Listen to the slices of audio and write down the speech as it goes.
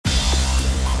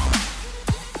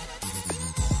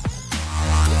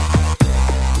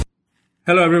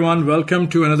Hello, everyone. Welcome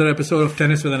to another episode of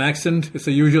Tennis with an Accent. It's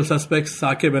the usual suspects,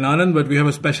 Saqib and Anand, but we have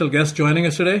a special guest joining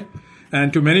us today.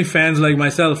 And to many fans like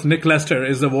myself, Nick Lester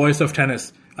is the voice of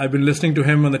tennis. I've been listening to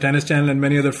him on the Tennis Channel and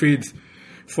many other feeds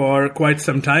for quite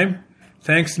some time.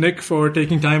 Thanks, Nick, for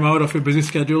taking time out of your busy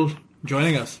schedule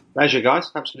joining us. Pleasure,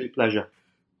 guys. Absolute pleasure.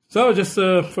 So just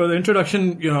for the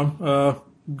introduction,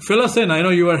 fill us in. I know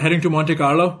you are heading to Monte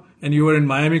Carlo, and you were in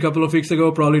Miami a couple of weeks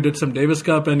ago, probably did some Davis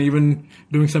Cup and even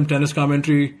doing some tennis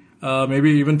commentary,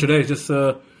 maybe even today. Just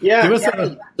give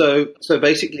us So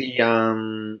basically,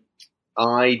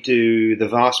 I do the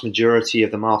vast majority of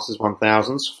the Masters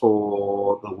 1000s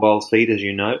for the World Feed, as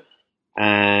you know.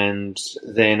 And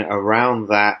then around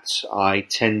that, I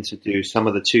tend to do some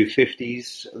of the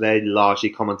 250s. They're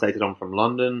largely commentated on from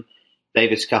London.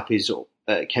 Davis Cup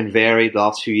can vary. The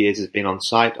last few years has been on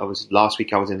site. Last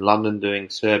week I was in London doing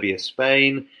Serbia,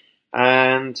 Spain.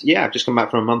 And yeah, I've just come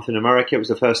back from a month in America. It was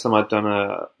the first time I'd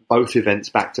done both events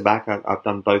back to back. I've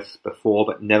done both before,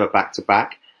 but never back to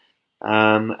back.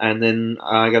 And then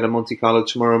I go to Monte Carlo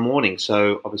tomorrow morning.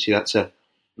 So obviously that's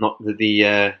not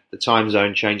the time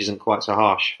zone change isn't quite so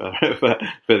harsh for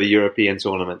the European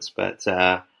tournaments. But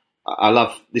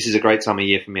this is a great time of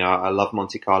year for me. I love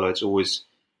Monte Carlo. It's always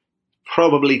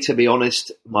probably, to be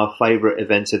honest, my favourite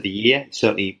event of the year. It's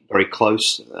certainly very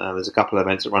close. There's a couple of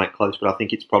events that run it close, but I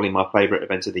think it's probably my favourite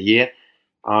event of the year.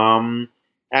 And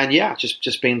yeah,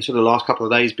 just been sort of the last couple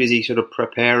of days busy sort of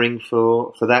preparing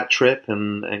for that trip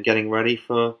and getting ready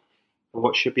for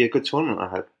what should be a good tournament, I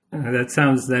hope. That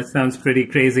sounds pretty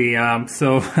crazy.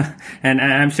 So, and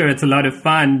I'm sure it's a lot of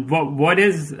fun. What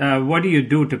do you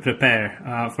do to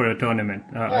prepare for a tournament?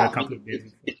 A couple of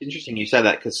days. It's interesting you say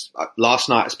that because last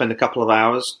night I spent a couple of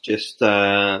hours just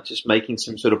making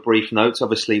some sort of brief notes.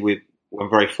 Obviously, we're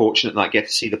very fortunate that I get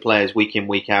to see the players week in,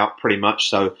 week out, pretty much.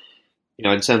 So,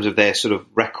 in terms of their sort of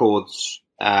records,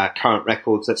 current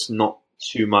records, that's not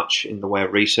too much in the way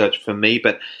of research for me.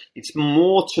 But it's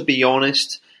more, to be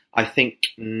honest, I think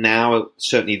now,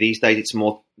 certainly these days, it's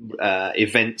more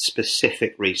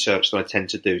event-specific research that I tend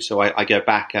to do. So I go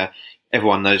back.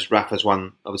 Everyone knows Rafa's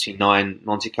won, obviously, 9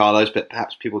 Monte Carlos, but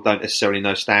perhaps people don't necessarily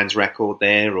know Stan's record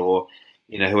there or,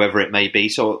 whoever it may be.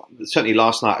 So certainly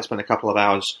last night I spent a couple of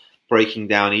hours breaking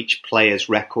down each player's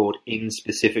record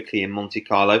specifically in Monte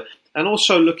Carlo and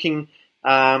also looking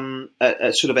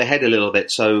at sort of ahead a little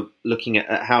bit. So looking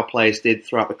at how players did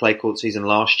throughout the clay court season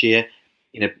last year.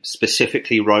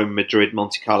 Specifically Rome, Madrid,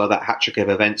 Monte Carlo, that hat-trick of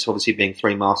events, obviously being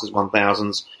 3 Masters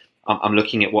 1000s. I'm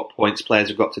looking at what points players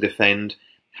have got to defend,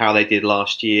 how they did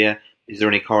last year. Is there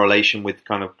any correlation with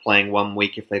kind of playing one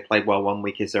week? If they played well one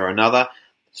week, is there another?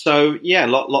 So, yeah,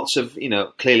 lots of,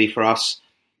 clearly for us,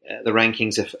 the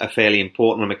rankings are fairly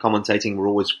important. When we're commentating, we're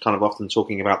always kind of often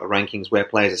talking about the rankings, where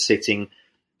players are sitting,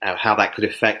 how that could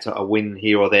affect a win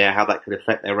here or there, how that could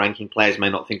affect their ranking. Players may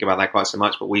not think about that quite so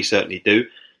much, but we certainly do.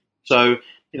 So,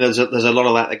 there's a lot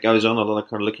of that goes on, a lot of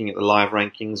kind of looking at the live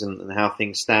rankings and how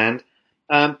things stand.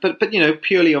 But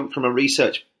purely from a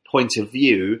research point of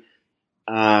view,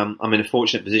 I'm in a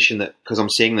fortunate position that because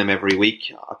I'm seeing them every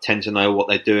week, I tend to know what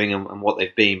they're doing and what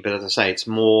they've been. But as I say, it's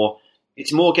more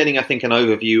getting, I think, an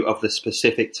overview of the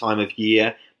specific time of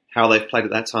year, how they've played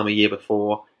at that time of year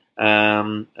before,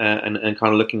 and kind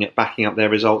of looking at backing up their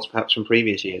results perhaps from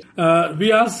previous years.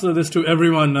 We ask this to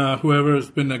everyone, whoever has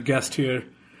been a guest here.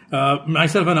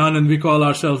 Myself and Anand, we call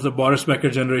ourselves the Boris Becker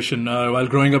generation. While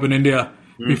growing up in India,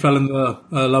 we fell in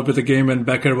love with the game, and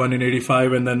Becker won in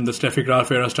 '85, and then the Steffi Graf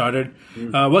era started.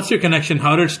 What's your connection?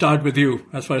 How did it start with you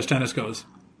as far as tennis goes?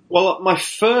 Well, my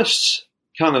first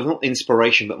kind of, not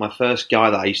inspiration, but my first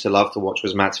guy that I used to love to watch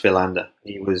was Mats Wilander.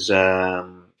 He was, I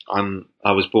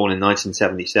was born in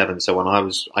 1977, so when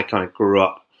I kind of grew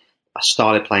up, I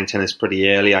started playing tennis pretty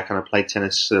early. I kind of played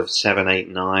tennis sort of 7, 8,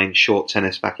 9, short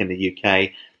tennis back in the UK.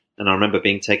 And I remember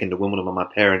being taken to Wimbledon by my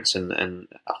parents and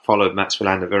I followed Mats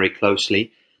Wilander very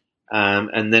closely.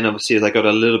 And then obviously as I got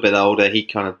a little bit older, he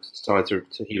kind of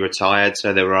he retired.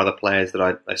 So there were other players that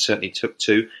I certainly took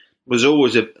to. I was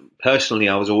always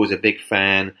a big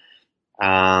fan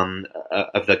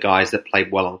of the guys that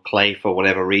played well on clay for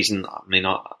whatever reason. I mean,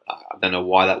 I don't know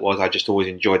why that was. I just always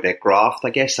enjoyed their graft, I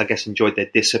guess enjoyed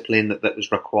their discipline that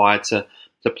was required to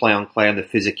play on clay and the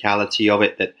physicality of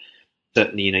it that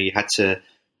certainly,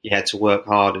 you had to work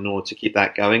hard in order to keep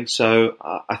that going. So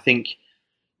I think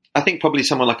probably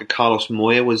someone like a Carlos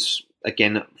Moya was,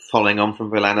 again, following on from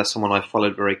Wilander, someone I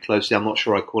followed very closely. I'm not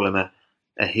sure I call him a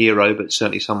hero, but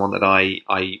certainly someone that I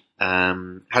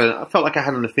felt like I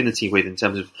had an affinity with in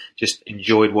terms of just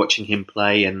enjoyed watching him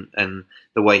play and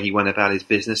the way he went about his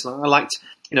business. And I liked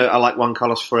Juan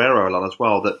Carlos Ferrero a lot as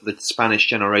well. That the Spanish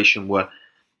generation were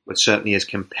certainly as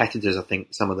competitors, I think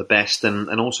some of the best, and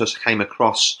also came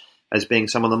across as being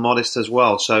some of the modest as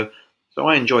well. So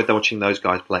I enjoyed watching those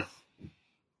guys play.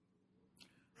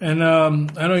 And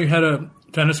I know you had a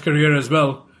tennis career as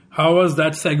well. How was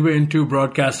that segue into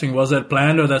broadcasting? Was that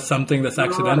planned, or that's something that's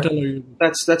accidental?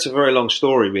 That's a very long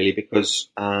story, really, because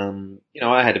I'll be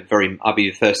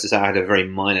the first to say I had a very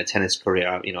minor tennis career.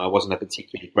 I wasn't a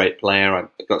particularly great player. I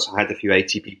had a few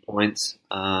ATP points.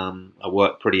 I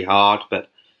worked pretty hard, but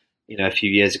a few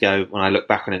years ago, when I look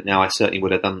back on it now, I certainly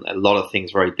would have done a lot of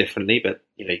things very differently. But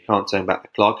you can't turn back the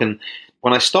clock. And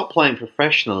when I stopped playing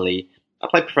professionally, I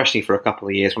played professionally for a couple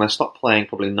of years. When I stopped playing,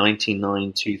 probably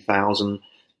 1999, 2000.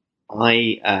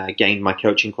 I gained my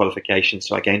coaching qualifications,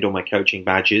 so I gained all my coaching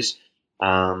badges.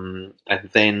 And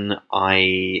then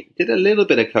I did a little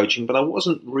bit of coaching, but I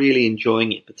wasn't really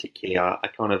enjoying it particularly. I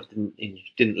kind of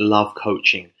didn't love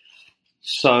coaching.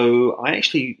 So I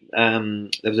actually, there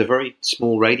was a very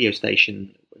small radio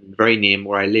station very near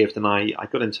where I lived, and I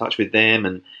got in touch with them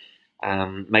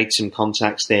and made some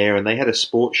contacts there. And they had a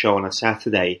sports show on a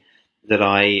Saturday that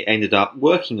I ended up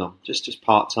working on just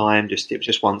part-time, it was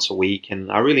just once a week.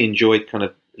 And I really enjoyed kind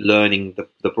of learning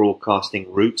the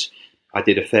broadcasting route. I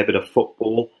did a fair bit of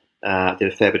football, I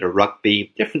did a fair bit of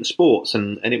rugby, different sports.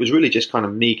 And it was really just kind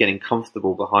of me getting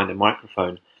comfortable behind a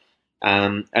microphone.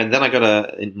 And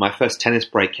then my first tennis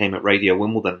break came at Radio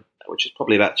Wimbledon, which is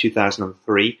probably about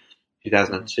 2003,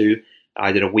 2002.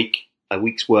 I did a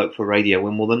week's work for Radio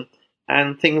Wimbledon.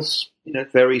 And things,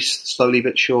 very slowly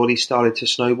but surely started to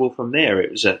snowball from there.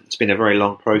 It's been a very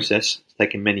long process. It's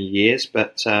taken many years,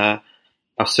 but I've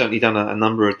certainly done a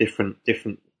number of different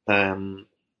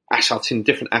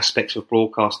aspects of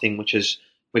broadcasting, which has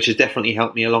definitely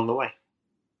helped me along the way.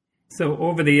 So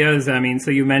over the years,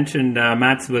 so you mentioned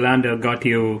Mats Wilander got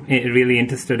you really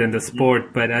interested in the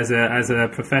sport, but as a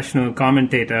professional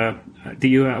commentator, do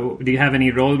you have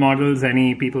any role models,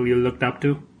 any people you looked up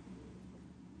to?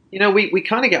 We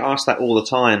kind of get asked that all the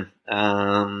time.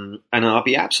 And I'll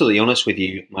be absolutely honest with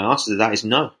you. My answer to that is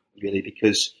no, really,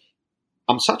 because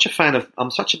I'm such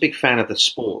a big fan of the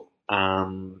sport,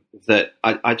 that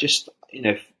I just,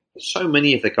 so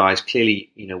many of the guys clearly,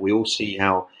 we all see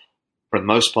how, for the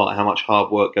most part, how much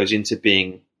hard work goes into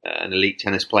being an elite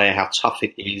tennis player, how tough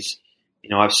it is.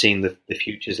 I've seen the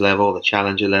futures level, the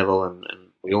challenger level, and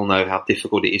we all know how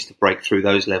difficult it is to break through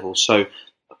those levels. So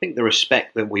I think the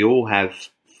respect that we all have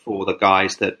for the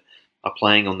guys that are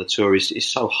playing on the tour is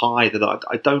so high that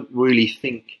I don't really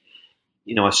think,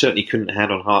 I certainly couldn't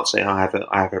hand on heart say I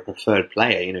have a preferred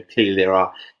player. Clearly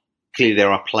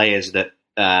there are players that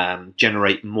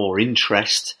generate more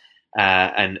interest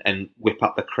and whip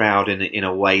up the crowd in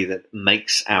a way that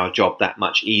makes our job that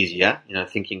much easier.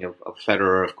 Thinking of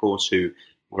Federer, of course, who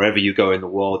wherever you go in the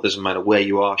world, doesn't matter where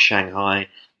you are, Shanghai,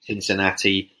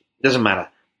 Cincinnati, doesn't matter.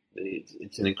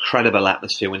 It's an incredible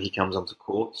atmosphere when he comes onto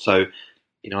court. So,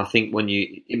 I think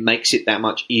it makes it that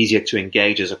much easier to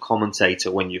engage as a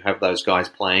commentator when you have those guys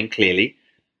playing, clearly.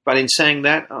 But in saying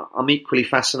that, I'm equally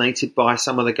fascinated by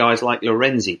some of the guys like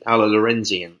Paolo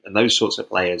Lorenzi and those sorts of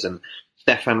players, and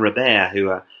Stefan Robert, who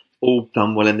are all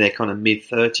done well in their kind of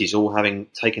mid-30s, all having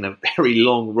taken a very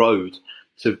long road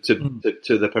to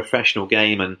the professional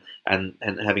game and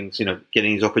having,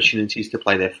 getting these opportunities to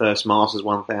play their first Masters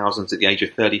 1000s at the age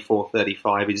of 34,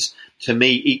 35 is, to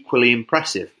me, equally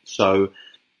impressive. So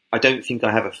I don't think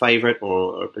I have a favourite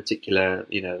or a particular,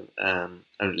 I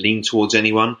don't lean towards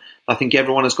anyone. I think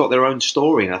everyone has got their own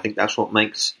story, and I think that's what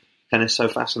makes tennis so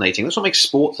fascinating. That's what makes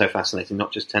sport so fascinating,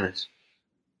 not just tennis.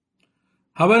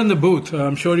 How about in the booth?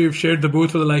 I'm sure you've shared the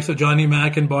booth with the likes of Johnny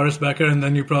Mack and Boris Becker, and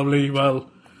then you probably,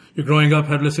 you're growing up,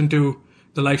 had listened to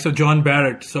the likes of John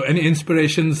Barrett. So any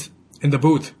inspirations in the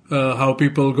booth, how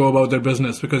people go about their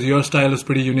business? Because your style is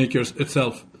pretty unique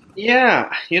itself. Yeah,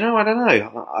 I don't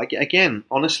know. Again,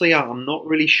 honestly, I'm not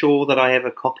really sure that I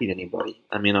ever copied anybody.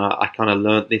 I mean, I kind of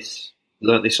learnt this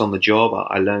on the job.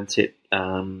 I learnt it.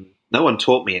 No one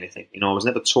taught me anything. I was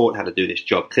never taught how to do this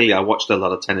job. Clearly, I watched a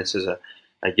lot of tennis as a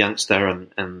youngster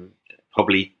and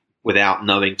probably without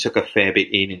knowing took a fair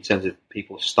bit in terms of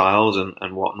people's styles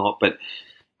and whatnot. But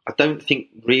I don't think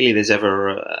really there's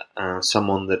ever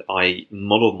someone that I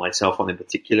modeled myself on in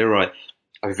particular. I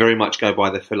very much go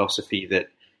by the philosophy that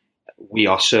we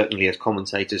are certainly as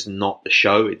commentators not the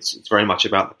show. It's very much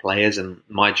about the players, and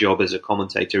my job as a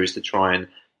commentator is to try and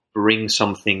bring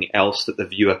something else that the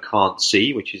viewer can't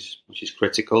see, which is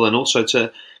critical, and also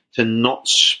to not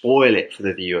spoil it for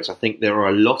the viewers. I think there are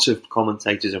a lot of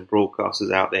commentators and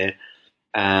broadcasters out there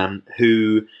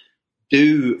who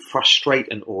do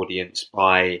frustrate an audience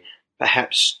by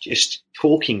perhaps just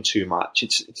talking too much.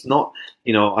 It's not,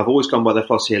 I've always gone by the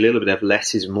philosophy a little bit of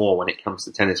less is more when it comes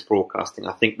to tennis broadcasting.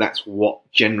 I think that's what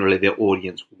generally the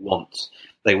audience wants.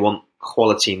 They want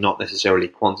quality, not necessarily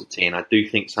quantity. And I do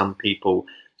think some people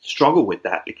struggle with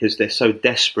that because they're so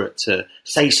desperate to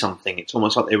say something. It's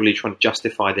almost like they're really trying to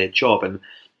justify their job. And,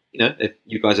 if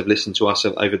you guys have listened to us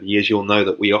over the years, you'll know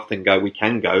that we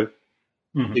can go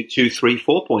 2, 3,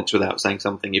 4 points without saying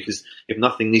something. If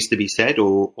nothing needs to be said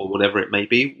or whatever it may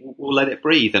be, we'll let it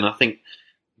breathe. And I think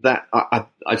that I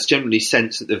generally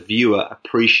sense that the viewer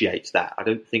appreciates that. I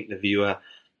don't think the viewer,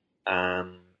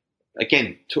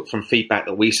 again, took from feedback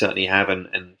that we certainly have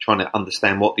and trying to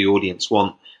understand what the audience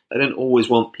want. They don't always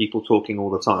want people talking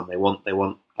all the time. They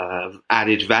want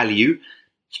added value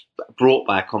brought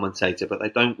by a commentator, but they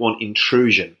don't want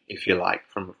intrusion, if you like,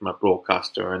 from a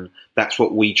broadcaster. And that's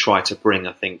what we try to bring,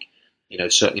 I think,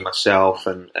 certainly myself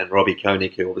and Robbie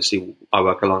Koenig, who obviously I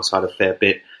work alongside a fair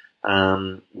bit.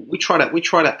 We try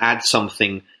to add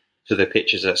something to the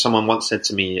pictures. Someone once said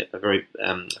to me, a very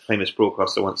famous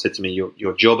broadcaster once said to me,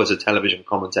 your job as a television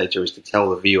commentator is to tell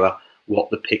the viewer what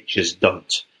the pictures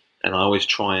don't. And I always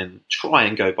try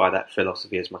and go by that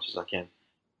philosophy as much as I can.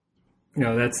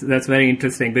 That's very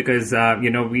interesting because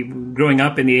we growing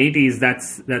up in the 80s,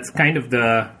 that's kind of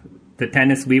the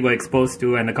tennis we were exposed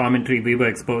to and the commentary we were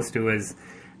exposed to is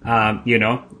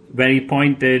very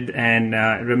pointed and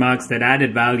remarks that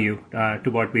added value to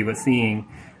what we were seeing.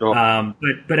 Sure.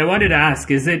 But I wanted to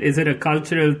ask, is it a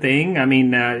cultural thing? I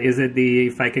mean, is it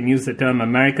if I can use the term,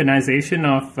 Americanization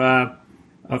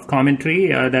of commentary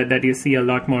that you see a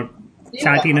lot more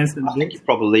chattiness? I think it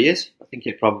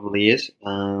probably is.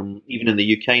 Even in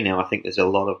the UK now, I think there's a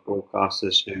lot of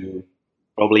broadcasters who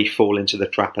probably fall into the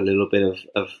trap a little bit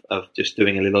of just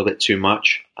doing a little bit too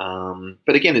much.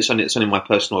 But again, it's only my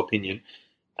personal opinion.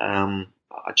 I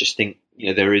just think,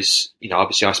 there is,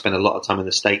 obviously I spend a lot of time in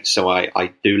the States, so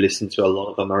I do listen to a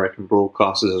lot of American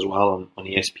broadcasters as well on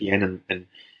ESPN and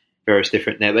various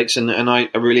different networks. And I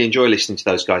really enjoy listening to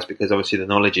those guys because obviously the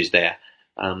knowledge is there.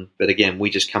 But again, we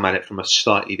just come at it from a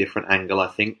slightly different angle, I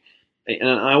think. And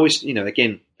I always,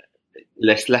 again,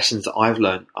 lessons that I've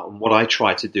learned. What I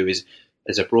try to do is,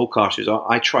 as a broadcaster, is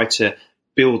I try to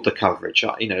build the coverage.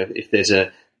 If there's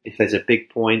a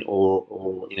big point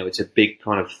or it's a big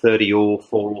kind of 30-all,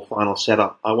 4-all final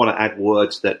setup, I want to add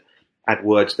words that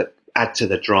add to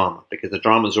the drama because the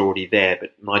drama's already there.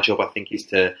 But my job, I think, is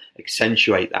to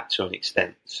accentuate that to an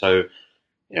extent. So,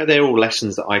 they're all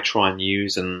lessons that I try and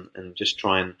use and just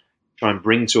try and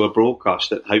bring to a broadcast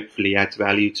that hopefully adds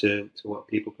value to what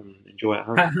people can enjoy at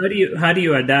home. How do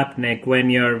you adapt, Nick, when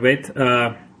you're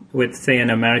with say an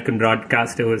American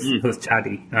broadcaster who's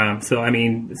chatty? So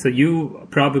you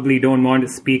probably don't want to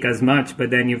speak as much,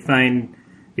 but then you find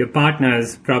your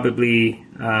partner's probably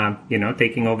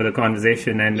taking over the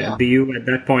conversation. And do you at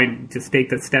that point just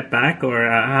take a step back, or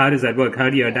how does that work? How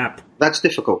do you adapt? That's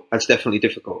difficult. That's definitely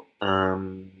difficult.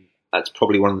 That's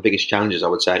probably one of the biggest challenges, I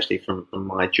would say, actually, from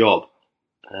my job,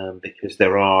 because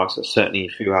there are certainly a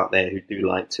few out there who do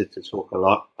like to talk a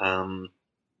lot.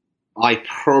 I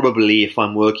probably, if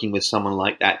I'm working with someone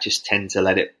like that, just tend to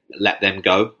let them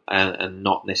go and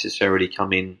not necessarily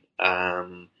come in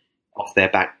off their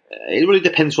back. It really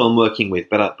depends who I'm working with,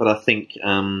 but I think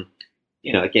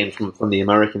again from the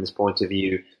Americans' point of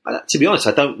view, to be honest,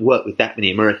 I don't work with that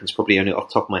many Americans. Probably only off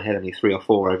the top of my head, only 3 or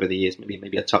 4 over the years,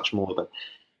 maybe a touch more. But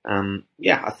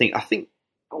I think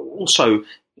also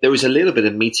there is a little bit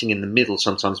of meeting in the middle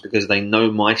sometimes because they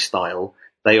know my style.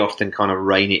 They often kind of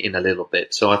rein it in a little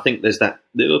bit. So I think there's that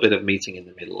little bit of meeting in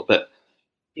the middle. But,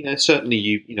 certainly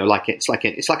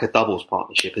it's like a doubles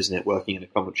partnership, isn't it? Working in a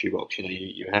commentary box,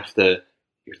 you have to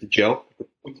gel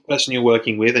with the person you're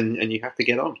working with and you have to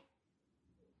get on.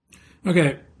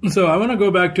 Okay. So I want to go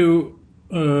back to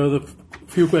the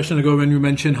few questions ago when you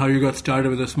mentioned how you got started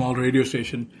with a small radio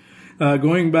station.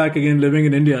 Going back again, living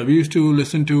in India, we used to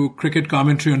listen to cricket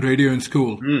commentary on radio in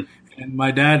school. And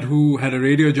my dad, who had a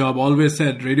radio job, always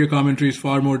said radio commentary is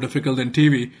far more difficult than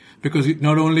TV because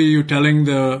not only are you telling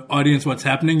the audience what's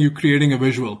happening, you're creating a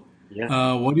visual.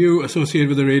 Yeah. What do you associate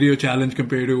with the radio challenge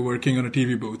compared to working on a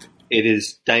TV booth? It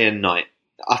is day and night,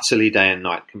 utterly day and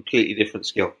night, completely different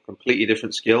skill.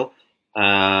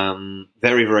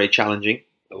 Very, very challenging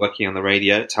working on the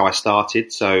radio. It's how I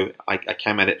started, so I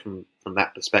came at it from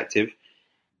that perspective.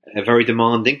 Very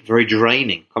demanding, very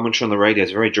draining. Commentary on the radio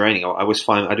is very draining. I always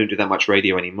find I don't do that much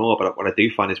radio anymore, but what I do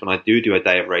find is when I do a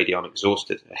day of radio, I'm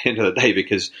exhausted at the end of the day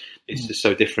because it's just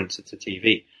so different to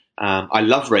TV. I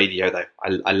love radio, though.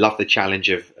 I love the challenge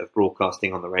of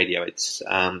broadcasting on the radio. It's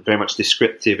very much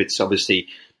descriptive. It's obviously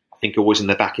think always in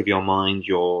the back of your mind,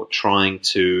 you're trying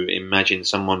to imagine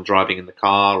someone driving in the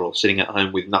car or sitting at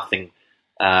home with nothing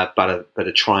but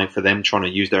a trying to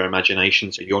use their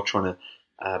imagination. So you're trying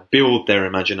to build their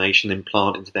imagination,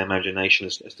 implant into their imagination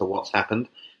as to what's happened.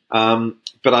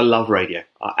 But I love radio.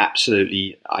 I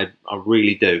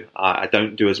really do. I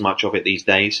don't do as much of it these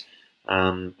days.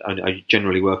 I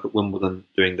generally work at Wimbledon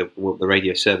doing the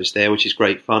radio service there, which is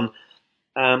great fun.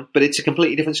 But it's a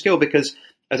completely different skill because,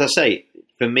 as I say,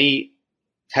 for me,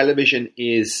 television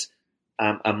is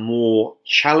a more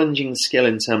challenging skill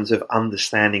in terms of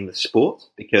understanding the sport,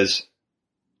 because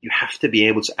you have to be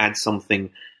able to add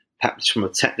something perhaps from a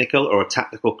technical or a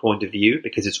tactical point of view,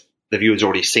 because the viewer's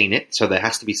already seen it. So there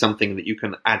has to be something that you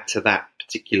can add to that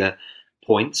particular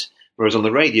point. Whereas on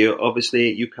the radio,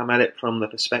 obviously, you come at it from the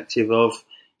perspective of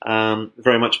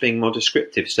very much being more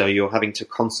descriptive. So you're having to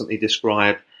constantly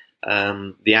describe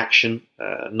the action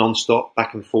non-stop,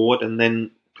 back and forward, and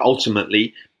then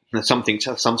ultimately,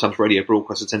 sometimes radio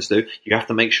broadcasters tend to do, you have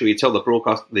to make sure you tell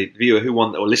the viewer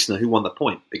or listener who won the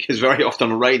point, because very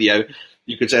often on radio,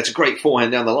 you could say it's a great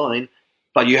forehand down the line,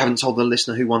 but you haven't told the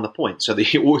listener who won the point. So they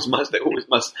always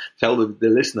must tell the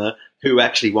listener who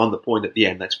actually won the point at the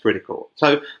end. That's critical.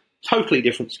 So totally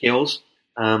different skills,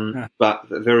 but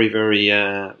very, very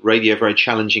radio, very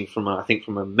challenging from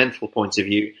a mental point of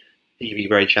view. TV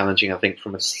very challenging, I think,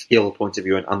 from a skill point of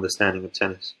view and understanding of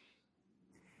tennis.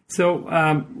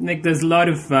 So, Nick, there's a lot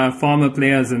of former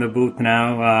players in the booth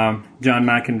now, John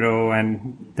McEnroe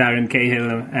and Darren Cahill,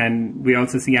 and we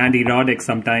also see Andy Roddick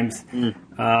sometimes.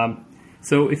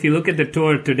 So if you look at the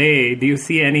tour today, do you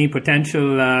see any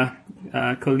potential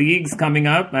colleagues coming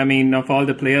up? I mean, of all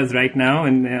the players right now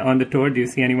on the tour, do you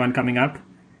see anyone coming up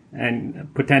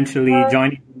and potentially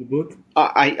joining the booth?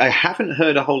 I haven't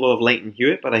heard a whole lot of Leighton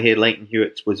Hewitt, but I hear Leighton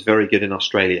Hewitt was very good in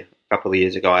Australia a couple of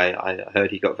years ago. I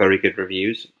heard he got very good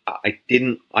reviews.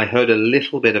 I heard a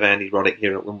little bit of Andy Roddick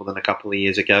here at Wimbledon a couple of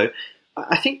years ago.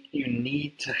 I think you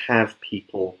need to have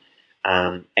people,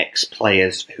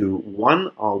 ex-players who,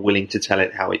 one, are willing to tell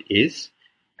it how it is,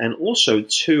 and also,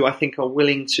 two, I think are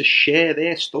willing to share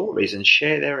their stories and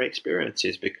share their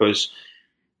experiences, because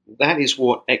that is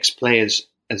what ex-players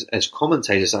as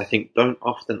commentators, I think, don't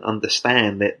often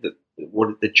understand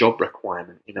what the job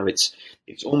requirement.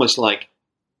 It's almost like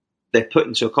they're put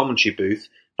into a commentary booth,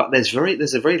 but there's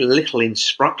a very little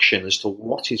instruction as to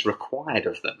what is required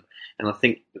of them. And I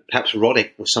think perhaps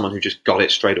Roddick was someone who just got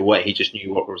it straight away. He just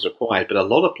knew what was required. But a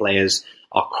lot of players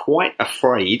are quite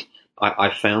afraid,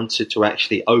 I found, to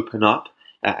actually open up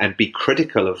and be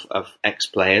critical of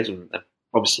ex-players and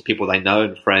obviously people they know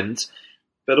and friends,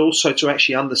 but also to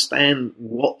actually understand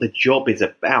what the job is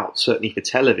about, certainly for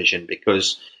television,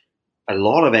 because a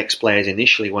lot of ex-players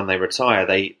initially, when they retire,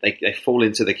 they fall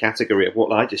into the category of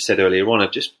what I just said earlier on,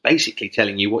 of just basically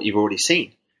telling you what you've already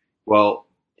seen. Well,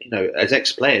 as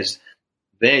ex-players,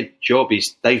 their job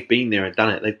is they've been there and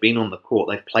done it. They've been on the court.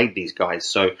 They've played these guys.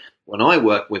 So when I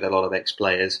work with a lot of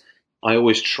ex-players, I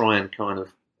always try and kind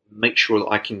of make sure that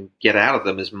I can get out of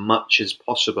them as much as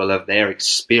possible of their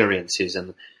experiences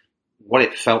and what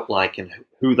it felt like and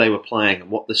who they were playing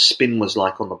and what the spin was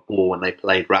like on the ball when they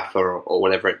played Rafa or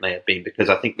whatever it may have been, because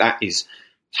I think that is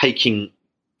taking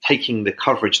the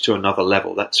coverage to another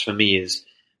level. That's, for me, is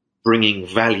bringing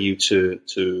value to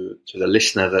the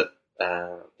listener that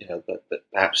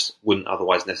perhaps wouldn't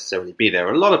otherwise necessarily be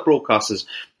there. A lot of broadcasters,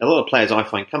 a lot of players I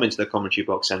find come into the commentary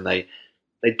box and they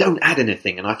don't add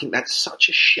anything, and I think that's such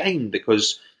a shame,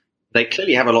 because they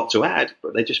clearly have a lot to add,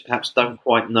 but they just perhaps don't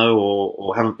quite know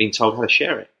or haven't been told how to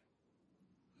share it.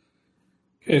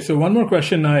 Okay, so one more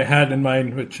question I had in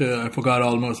mind, which I forgot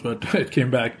almost, but it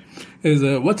came back, is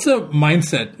what's the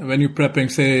mindset when you're prepping,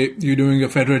 say, you're doing a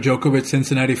Federer-Djokovic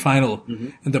Cincinnati final,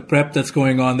 and the prep that's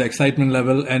going on, the excitement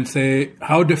level, and say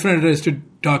how different it is to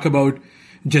talk about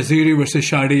Jaziri versus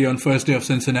Shardy on first day of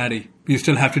Cincinnati. You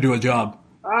still have to do a job.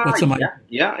 What's the mindset?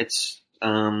 Yeah, it's...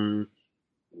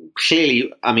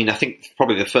 Clearly, I mean, I think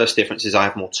probably the first difference is I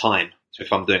have more time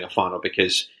if I'm doing a final,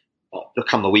 because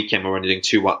come the weekend we're only doing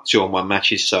two-on-one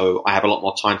matches, so I have a lot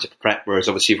more time to prep, whereas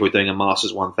obviously if we're doing a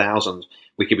Masters 1000,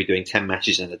 we could be doing 10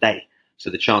 matches in a day. So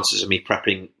the chances of me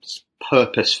prepping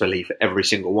purposefully for every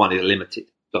single one is limited.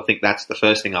 So I think that's the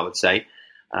first thing I would say.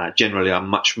 Generally, I'm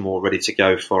much more ready to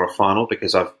go for a final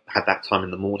because I've had that time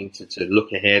in the morning to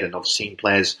look ahead, and I've seen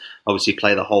players obviously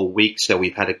play the whole week, so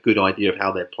we've had a good idea of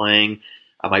how they're playing.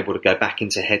 I'm able to go back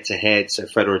into head-to-head. So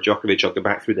Federer, Djokovic, I'll go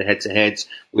back through the head-to-heads.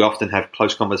 We often have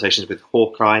close conversations with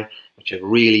Hawkeye, which have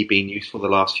really been useful the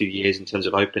last few years in terms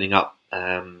of opening up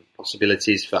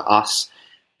possibilities for us,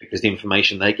 because the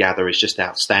information they gather is just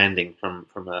outstanding from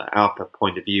our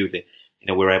point of view.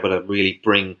 We're able to really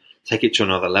bring take it to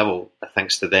another level,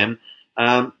 thanks to them.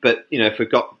 But, if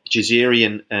we've got Jaziri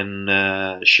and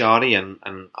Shadi,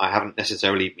 and I haven't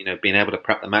necessarily, been able to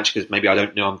prep the match because maybe I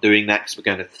don't know I'm doing that because we're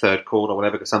going to the third court or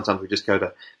whatever, because sometimes we just go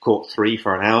to court 3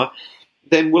 for an hour,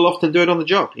 then we'll often do it on the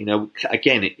job.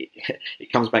 Again,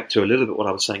 it comes back to a little bit what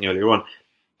I was saying earlier on.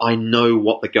 I know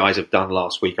what the guys have done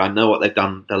last week. I know what they've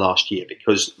done the last year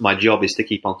because my job is to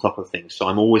keep on top of things. So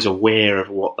I'm always aware of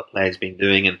what the player's been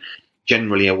doing and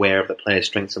generally aware of the player's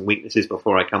strengths and weaknesses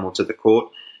before I come onto the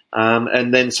court.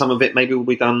 And then some of it maybe will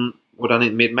be done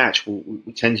in mid-match.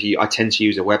 I tend to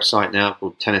use a website now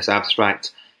called Tennis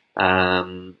Abstract.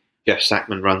 Jeff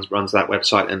Sackman runs that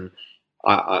website, and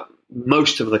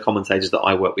most of the commentators that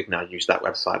I work with now use that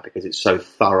website because it's so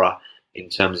thorough in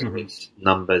terms of its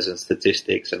numbers and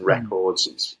statistics and records.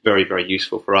 It's very, very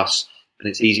useful for us, and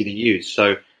it's easy to use.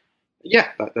 So, yeah,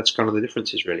 that's kind of the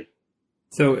differences, really.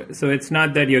 So it's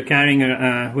not that you're carrying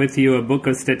with you a book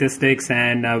of statistics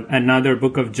and another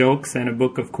book of jokes and a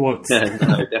book of quotes. No,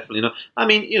 definitely not. I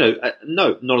mean,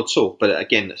 no, not at all. But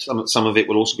again, some of it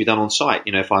will also be done on site.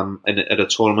 If I'm at a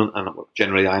tournament, and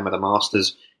generally I am at a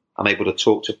Masters, I'm able to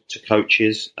talk to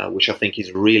coaches, which I think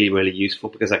is really, really useful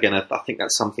because, again, I think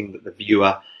that's something that the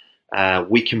viewer,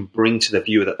 we can bring to the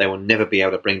viewer that they will never be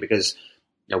able to bring because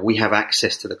we have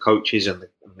access to the coaches and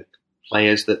the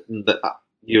players that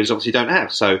viewers obviously don't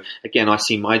have. So again, I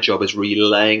see my job as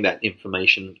relaying that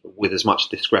information with as much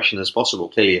discretion as possible.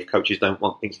 Clearly, if coaches don't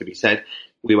want things to be said,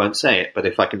 we won't say it. But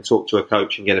if I can talk to a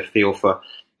coach and get a feel for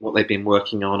what they've been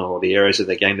working on or the areas of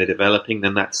the game they're developing,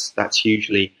 then that's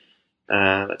hugely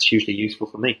useful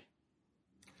for me.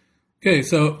 Okay,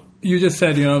 so you just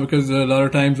said, because a lot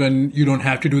of times when you don't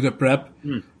have to do the prep,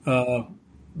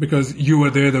 because you were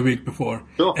there the week before.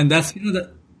 Sure. And that's,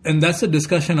 and that's a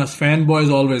discussion us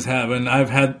fanboys always have. And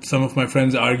I've had some of my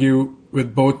friends argue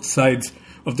with both sides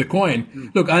of the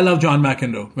coin. Look, I love John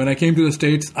McEnroe. When I came to the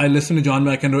States, I listened to John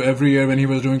McEnroe every year when he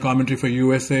was doing commentary for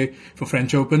USA, for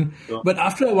French Open. Sure. But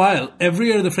after a while, every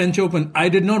year at the French Open, I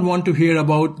did not want to hear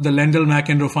about the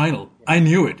Lendl-McEnroe final. I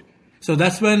knew it. So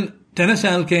that's when Tennis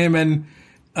Channel came and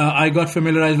I got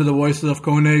familiarized with the voices of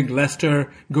Koenig,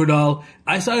 Lester, Goodall.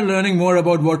 I started learning more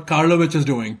about what Karlovic is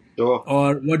doing. Sure.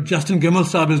 Or what Justin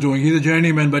Gimelstob is doing. He's a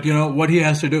journeyman, but what he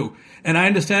has to do. And I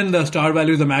understand the star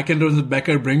value the McEnroes and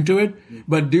Becker bring to it.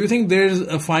 But do you think there's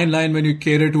a fine line when you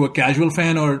cater to a casual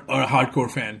fan or a hardcore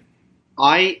fan?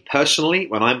 I personally,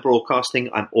 when I'm broadcasting,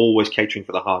 I'm always catering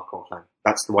for the hardcore fan.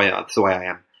 That's the way I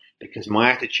am. Because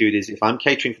my attitude is, if I'm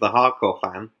catering for the hardcore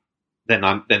fan,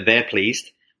 then they're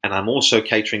pleased. And I'm also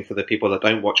catering for the people that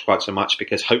don't watch quite so much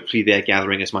because hopefully they're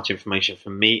gathering as much information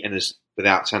from me and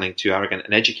without sounding too arrogant,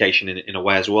 an education in a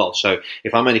way as well. So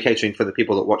if I'm only catering for the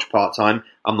people that watch part-time,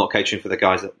 I'm not catering for the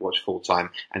guys that watch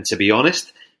full-time. And to be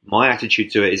honest, my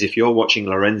attitude to it is if you're watching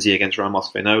Lorenzi against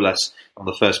Ramos Vinolas on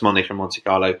the first Monday from Monte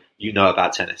Carlo, you know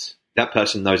about tennis. That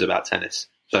person knows about tennis.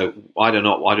 So I do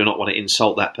not want to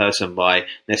insult that person by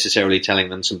necessarily telling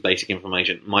them some basic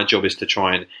information. My job is to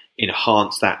try and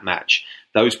enhance that match.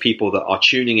 Those people that are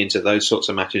tuning into those sorts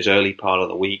of matches early part of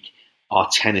the week are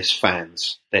tennis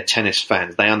fans. They're tennis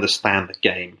fans. They understand the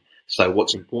game. So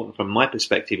what's important from my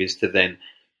perspective is to then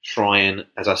try and,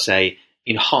 as I say,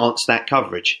 enhance that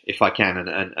coverage if I can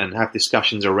and have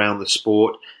discussions around the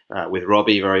sport with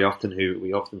Robbie very often, who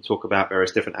we often talk about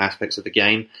various different aspects of the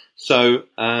game. So,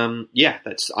 I'm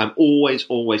always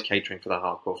catering for the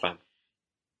hardcore fan.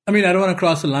 I mean, I don't want to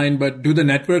cross the line, but do the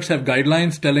networks have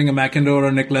guidelines telling a McEnroe or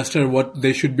a Nick Lester what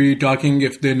they should be talking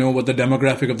if they know what the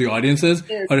demographic of the audience is?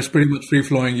 Yeah. Or it's pretty much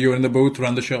free-flowing, you in the booth,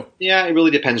 run the show? Yeah, it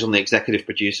really depends on the executive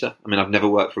producer. I mean, I've never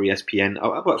worked for ESPN.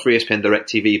 I've worked for ESPN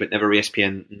DirecTV, but never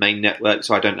ESPN main network,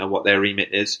 so I don't know what their remit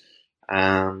is.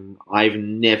 I've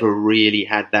never really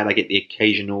had that. I get the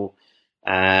occasional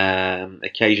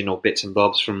bits and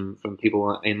bobs from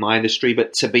people in my industry,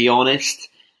 but to be honest,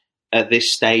 at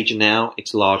this stage now,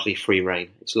 it's largely free reign.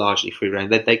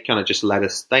 They kind of just let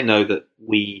us. They know that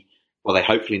they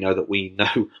hopefully know that we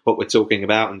know what we're talking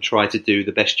about and try to do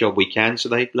the best job we can. So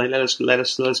they let us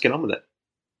get on with it.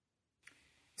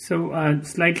 So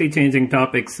slightly changing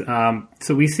topics.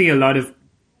 So we see a lot of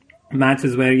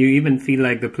matches where you even feel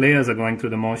like the players are going through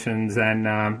the motions, and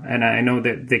I know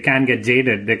that they can get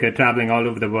jaded. They're traveling all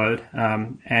over the world.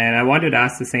 And I wanted to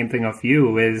ask the same thing of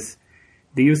you: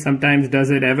 does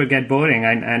it ever get boring?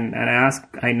 And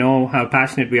I know how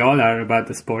passionate we all are about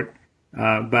the sport,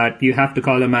 but you have to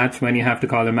call a match when you have to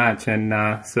call a match.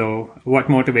 And so what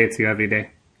motivates you every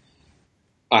day?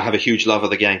 I have a huge love of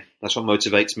the game. That's what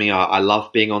motivates me. I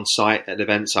love being on site at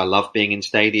events. I love being in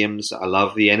stadiums. I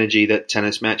love the energy that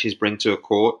tennis matches bring to a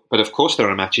court. But of course there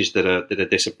are matches that are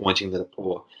disappointing, that are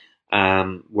poor.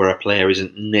 where a player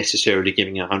isn't necessarily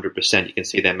giving 100%. You can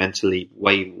see they're mentally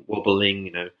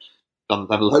wobbling, done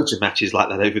loads of matches like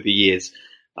that over the years.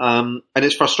 And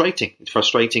it's frustrating. It's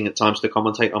frustrating at times to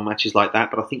commentate on matches like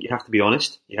that, but I think you have to be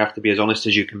honest. You have to be as honest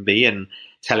as you can be and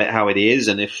tell it how it is.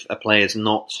 And if a player's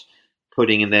not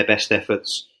putting in their best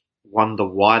efforts, wonder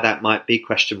why that might be,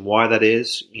 question why that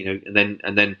is,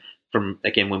 and then from,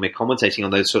 again, when we're commentating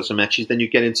on those sorts of matches, then you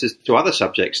get into other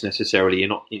subjects necessarily. You're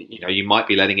not, you might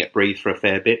be letting it breathe for a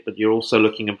fair bit, but you're also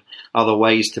looking at other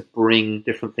ways to bring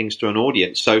different things to an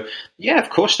audience. So, yeah, of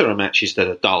course there are matches that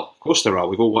are dull. Of course there are.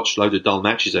 We've all watched loads of dull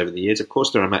matches over the years. Of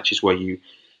course there are matches where you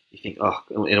think, oh,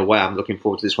 in a way, I'm looking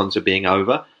forward to this one to being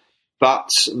over. But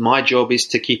my job is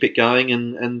to keep it going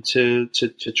and to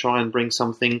try and bring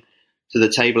something to the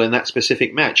table in that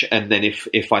specific match. And then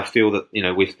if I feel that,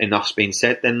 with enough's been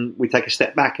said, then we take a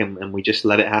step back and we just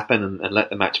let it happen and let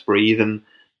the match breathe and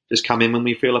just come in when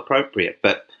we feel appropriate.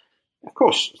 But of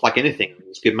course, it's like anything,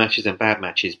 there's good matches and bad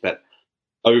matches. But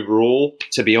overall,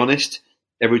 to be honest,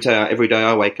 every day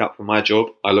I wake up from my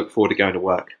job, I look forward to going to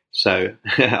work. So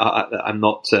I'm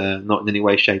not in any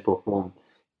way, shape or form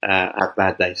have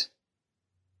bad days.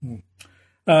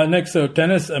 Next, so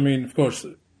tennis, of course,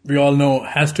 we all know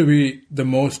has to be the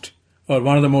most or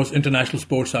one of the most international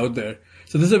sports out there.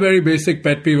 So this is a very basic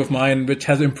pet peeve of mine, which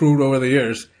has improved over the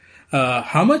years.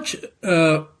 How much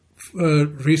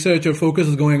research or focus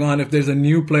is going on if there's a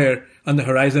new player on the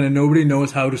horizon and nobody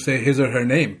knows how to say his or her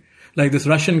name? Like this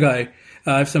Russian guy,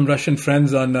 I have some Russian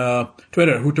friends on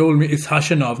Twitter who told me it's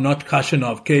Khachanov, not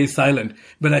Khachanov, K is silent.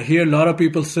 But I hear a lot of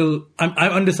people still, I'm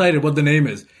undecided what the name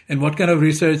is and what kind of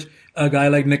research a guy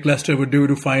like Nick Lester would do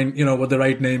to find, what the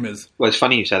right name is. Well, it's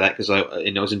funny you say that because I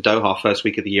was in Doha first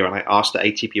week of the year and I asked the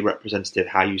ATP representative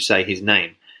how you say his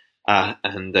name.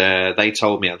 And they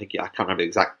told me, I can't remember the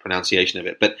exact pronunciation of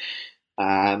it, but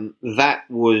that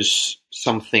was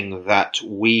something that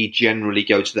we generally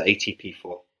go to the ATP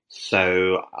for.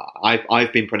 So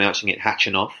I've been pronouncing it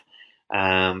Khachanov.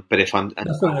 But if I'm,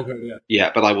 that's what I heard,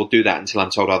 yeah, but I will do that until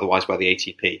I'm told otherwise by the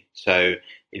ATP. So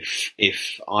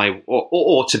if I,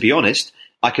 or to be honest,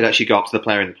 I could actually go up to the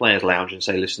player in the players' lounge and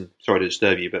say, listen, sorry to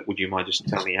disturb you, but would you mind just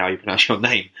telling me how you pronounce your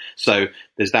name? So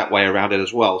there's that way around it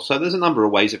as well. So there's a number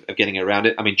of ways of getting around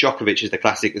it. Djokovic is the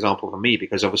classic example for me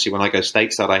because obviously when I go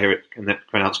stateside, I hear it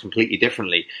pronounced completely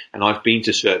differently. And I've been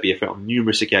to Serbia on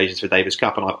numerous occasions for Davis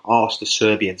Cup and I've asked the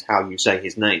Serbians how you say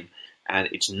his name. And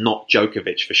it's not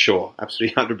Djokovic for sure.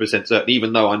 Absolutely 100% certain,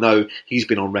 even though I know he's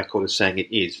been on record as saying it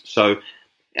is. So,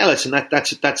 yeah, listen,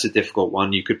 that's a difficult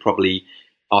one. You could probably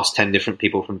ask 10 different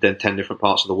people from 10 different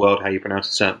parts of the world how you pronounce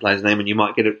a certain player's name, and you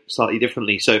might get it slightly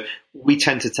differently. So we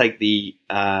tend to take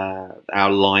our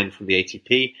line from the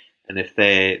ATP, and if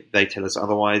they tell us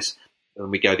otherwise, then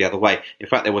we go the other way. In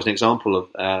fact, there was an example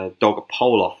of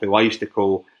Dolgopolov, who I used to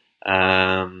call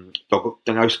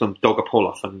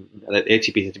Dolgopolov, and the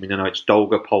ATP said to me, no, it's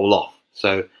Dolgopolov.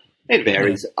 So it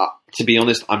varies. To be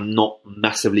honest, I'm not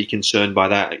massively concerned by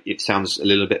that. It sounds a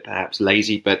little bit perhaps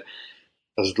lazy, but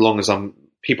as long as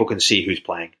people can see who's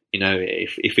playing.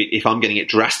 If I'm getting it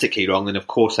drastically wrong, then of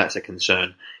course that's a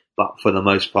concern. But for the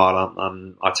most part,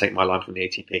 I take my line from the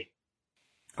ATP.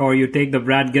 Or you take the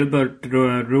Brad Gilbert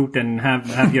route and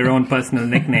have your own personal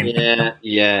nickname.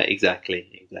 Yeah, exactly.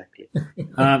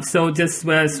 So just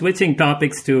switching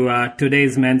topics to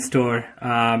today's men's tour.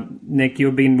 Nick,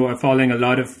 you've been following a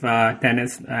lot of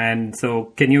tennis, and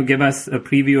so can you give us a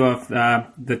preview of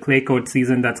the clay court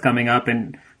season that's coming up,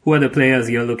 and who are the players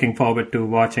you're looking forward to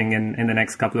watching in the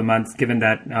next couple of months, given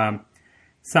that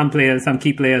some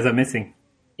key players are missing?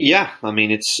 Yeah,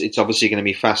 it's obviously going to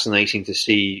be fascinating to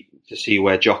see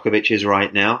where Djokovic is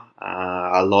right now.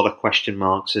 A lot of question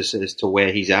marks as to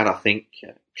where he's at, I think,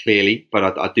 clearly.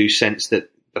 But I do sense that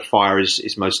the fire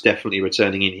is most definitely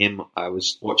returning in him. I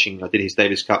did his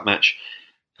Davis Cup match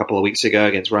a couple of weeks ago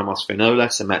against Ramos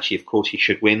Vinolas, a match of course he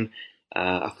should win.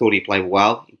 I thought he played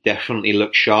well. He definitely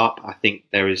looked sharp. I think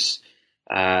he's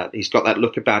got that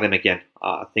look about him again.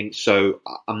 I think so.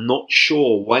 I'm not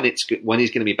sure when he's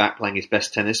going to be back playing his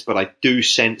best tennis, but I do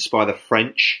sense by the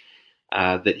French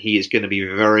that he is going to be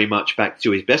very much back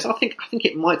to his best. I think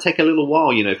it might take a little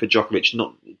while, for Djokovic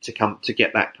not to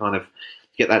get that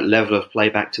level of play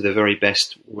back to the very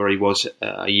best where he was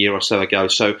a year or so ago.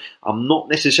 So I'm not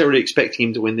necessarily expecting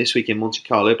him to win this week in Monte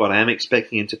Carlo, but I am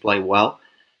expecting him to play well.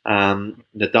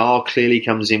 Nadal clearly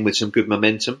comes in with some good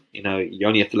momentum. You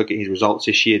only have to look at his results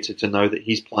this year to know that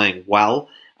he's playing well.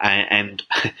 And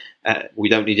we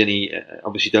don't need any,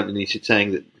 obviously don't need to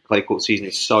saying that the clay court season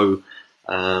is so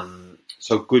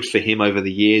So good for him over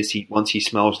the years. Once he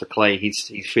smells the clay, he's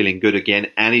feeling good again,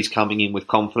 and he's coming in with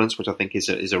confidence, which I think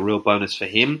is a real bonus for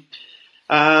him.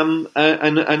 And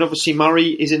obviously Murray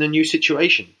is in a new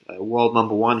situation. World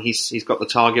number one, he's got the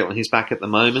target on his back at the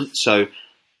moment. So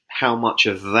how much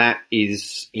of that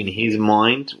is in his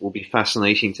mind will be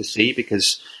fascinating to see,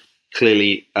 because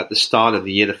clearly at the start of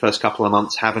the year, the first couple of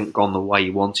months haven't gone the way he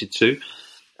wanted to.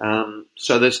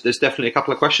 So there's definitely a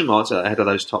couple of question marks ahead of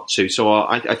those top two. So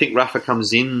I think Rafa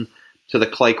comes in to the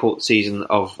clay court season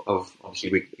of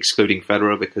obviously excluding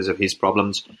Federer because of his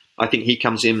problems. I think he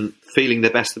comes in feeling the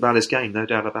best about his game, no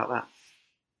doubt about that.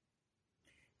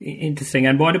 Interesting.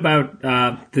 And what about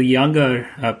the younger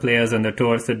players on the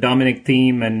tour? So Dominic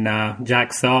Thiem and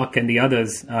Jack Sock and the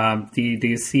others. Do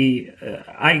you see?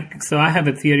 I have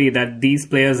a theory that these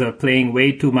players are playing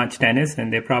way too much tennis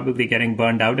and they're probably getting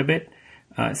burned out a bit.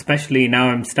 Especially now,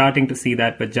 I'm starting to see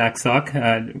that with Jack Sock.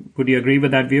 Would you agree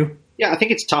with that view? Yeah, I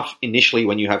think it's tough initially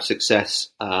when you have success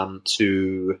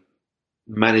to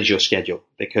manage your schedule,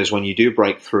 because when you do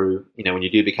break through, when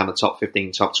you do become a top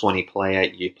 15, top 20 player,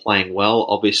 you're playing well,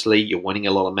 obviously, you're winning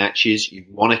a lot of matches, you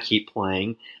want to keep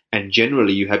playing, and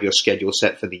generally you have your schedule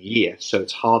set for the year, so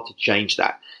it's hard to change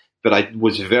that. But I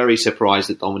was very surprised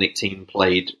that Dominic Thiem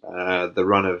played the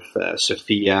run of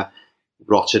Sofia,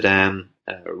 Rotterdam,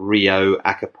 Rio,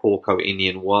 Acapulco,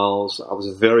 Indian Wells. I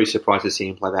was very surprised to see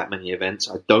him play that many events.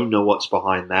 I don't know what's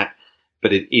behind that,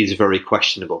 but it is very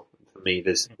questionable. For me,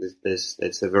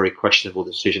 there's a very questionable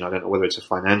decision. I don't know whether it's a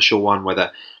financial one,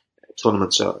 whether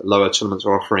lower tournaments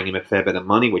are offering him a fair bit of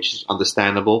money, which is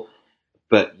understandable.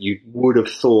 But you would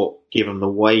have thought, given the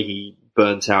way he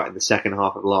burnt out in the second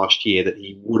half of last year, that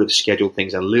he would have scheduled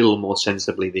things a little more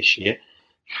sensibly this year.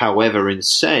 However, in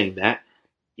saying that,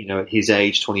 at his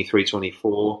age, 23,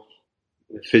 24,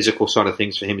 the physical side of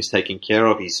things for him is taken care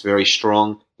of. He's very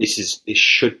strong. This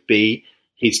should be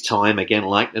his time, again,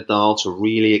 like Nadal, to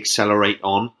really accelerate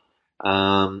on.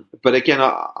 But again,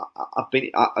 I've been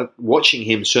watching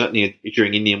him certainly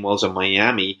during Indian Wells and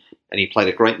Miami, and he played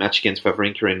a great match against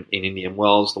Wawrinka in Indian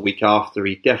Wells. The week after,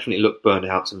 he definitely looked burned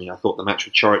out to me. I thought the match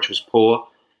with Coric was poor.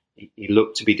 He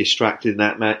looked to be distracted in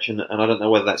that match, and I don't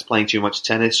know whether that's playing too much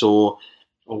tennis or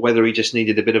whether he just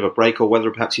needed a bit of a break, or whether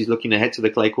perhaps he's looking ahead to the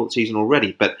clay court season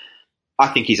already. But I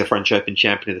think he's a French Open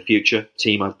champion of the future.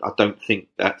 Team, I don't think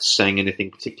that's saying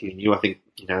anything particularly new. I think,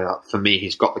 for me,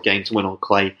 he's got the game to win on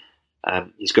clay.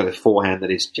 He's got a forehand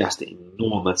that is just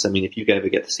enormous. I mean, if you ever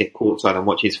get to sit courtside and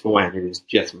watch his forehand, it is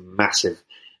just massive.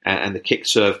 And the kick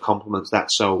serve complements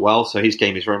that so well. So his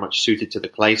game is very much suited to the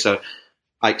clay. So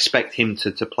I expect him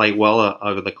to play well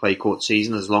over the clay court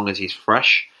season as long as he's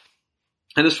fresh.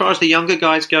 And as far as the younger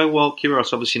guys go, well,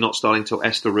 Kyrgios obviously not starting till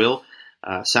Estoril.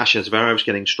 Sasha Zverev's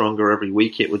getting stronger every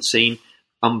week, it would seem.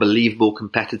 Unbelievable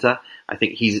competitor. I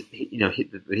think the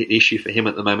issue for him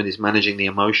at the moment is managing the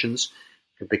emotions,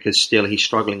 because still he's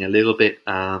struggling a little bit.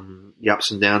 The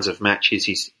ups and downs of matches,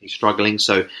 he's struggling.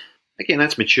 So again,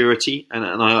 that's maturity. And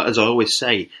as I always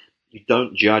say, you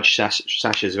don't judge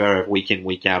Sasha Zverev week in,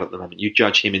 week out at the moment. You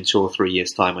judge him in 2 or 3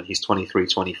 years' time when he's 23,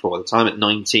 24, the time at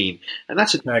 19. And I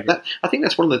think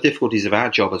that's one of the difficulties of our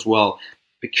job as well,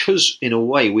 because in a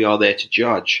way we are there to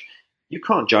judge. You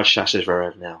can't judge Sasha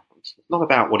Zverev now. It's not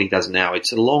about what he does now.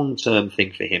 It's a long-term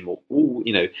thing for him.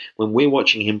 When we're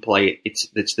watching him play, it's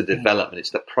the development,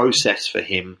 it's the process for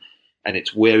him, and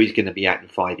it's where he's going to be at in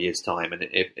 5 years' time. And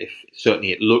if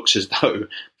certainly it looks as though,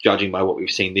 judging by what we've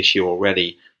seen this year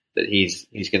already, that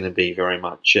he's going to be very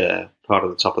much part of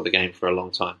the top of the game for a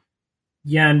long time.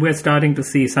 Yeah, and we're starting to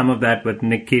see some of that with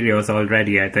Nick Kyrgios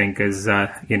already, I think, is,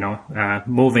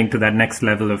 moving to that next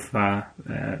level of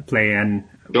play. And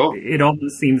sure. It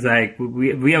almost seems like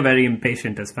we are very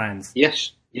impatient as fans.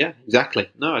 Yes, yeah, exactly.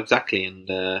 No, exactly. And,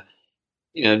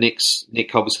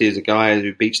 Nick obviously is a guy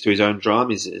who beats to his own drum,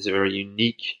 is a very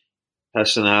unique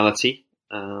personality.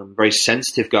 Very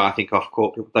sensitive guy, I think, off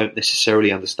court. People don't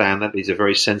necessarily understand that, but he's a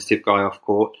very sensitive guy off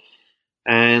court.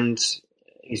 And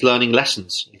he's learning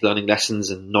lessons.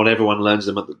 And not everyone learns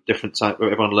them at different times.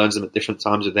 Everyone learns them at different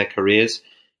times of their careers.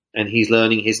 And he's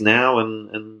learning his now.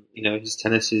 And his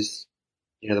tennis is,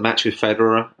 the match with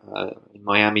Federer in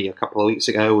Miami a couple of weeks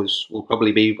ago will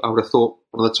probably be, I would have thought,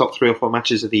 one of the top 3 or 4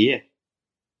 matches of the year.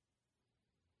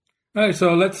 All right,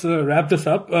 so let's wrap this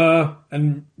up.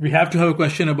 And we have to have a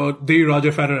question about the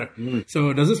Roger Federer.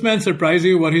 So does this man surprise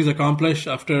you, what he's accomplished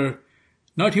after,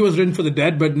 not he was written for the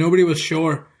dead, but nobody was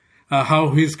sure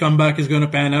how his comeback is going to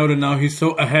pan out, and now he's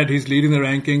so ahead. He's leading the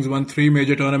rankings, won 3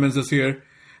 major tournaments this year.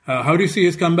 How do you see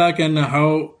his comeback, and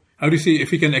how do you see if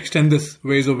he can extend this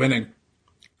ways of winning?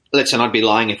 Listen, I'd be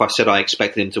lying if I said I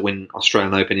expected him to win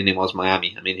Australian Open and it was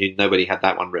Miami. I mean, nobody had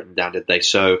that one written down, did they?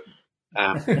 So,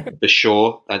 for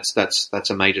sure, that's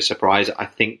a major surprise. I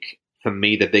think for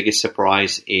me, the biggest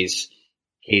surprise is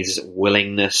his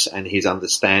willingness and his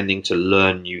understanding to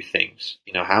learn new things.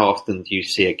 You know, how often do you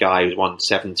see a guy who's won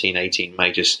 17, 18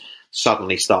 majors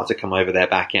suddenly start to come over their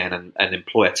backhand and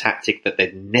employ a tactic that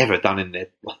they'd never done in their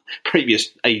previous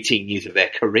 18 years of their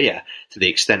career to the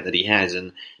extent that he has?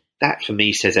 And that, for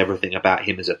me, says everything about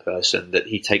him as a person, that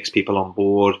he takes people on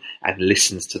board and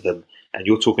listens to them. And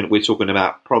we're talking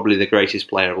about probably the greatest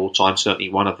player of all time, certainly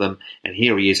one of them. And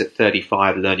here he is at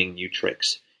 35 learning new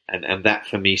tricks. And that,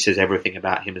 for me, says everything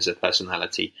about him as a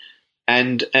personality.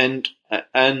 And I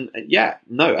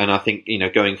think, you know,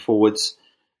 going forwards,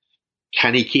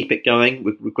 can he keep it going?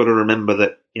 We've got to remember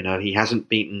that, you know, he hasn't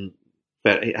beaten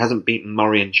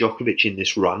Murray and Djokovic in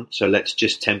this run. So let's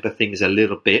just temper things a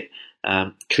little bit.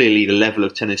 Clearly, the level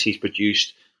of tennis he's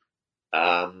produced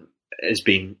has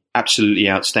been absolutely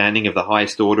outstanding, of the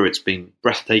highest order. It's been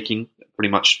breathtaking.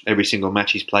 Pretty much every single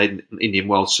match he's played in the Indian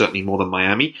Wells, certainly more than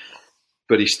Miami.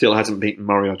 But he still hasn't beaten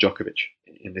Murray or Djokovic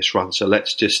in this run. So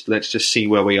let's just see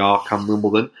where we are come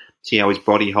Wimbledon, see how his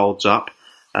body holds up,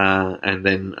 and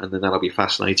then that'll be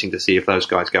fascinating to see if those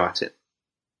guys go at it.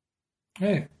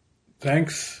 Hey,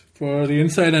 thanks for the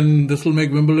insight, and this will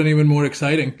make Wimbledon even more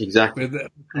exciting. Exactly. With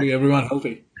everyone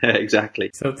healthy.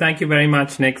 Exactly. So thank you very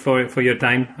much, Nick, for your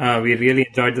time. We really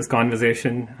enjoyed this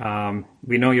conversation.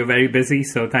 We know you're very busy,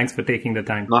 so thanks for taking the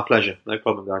time. My pleasure. No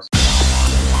problem, guys.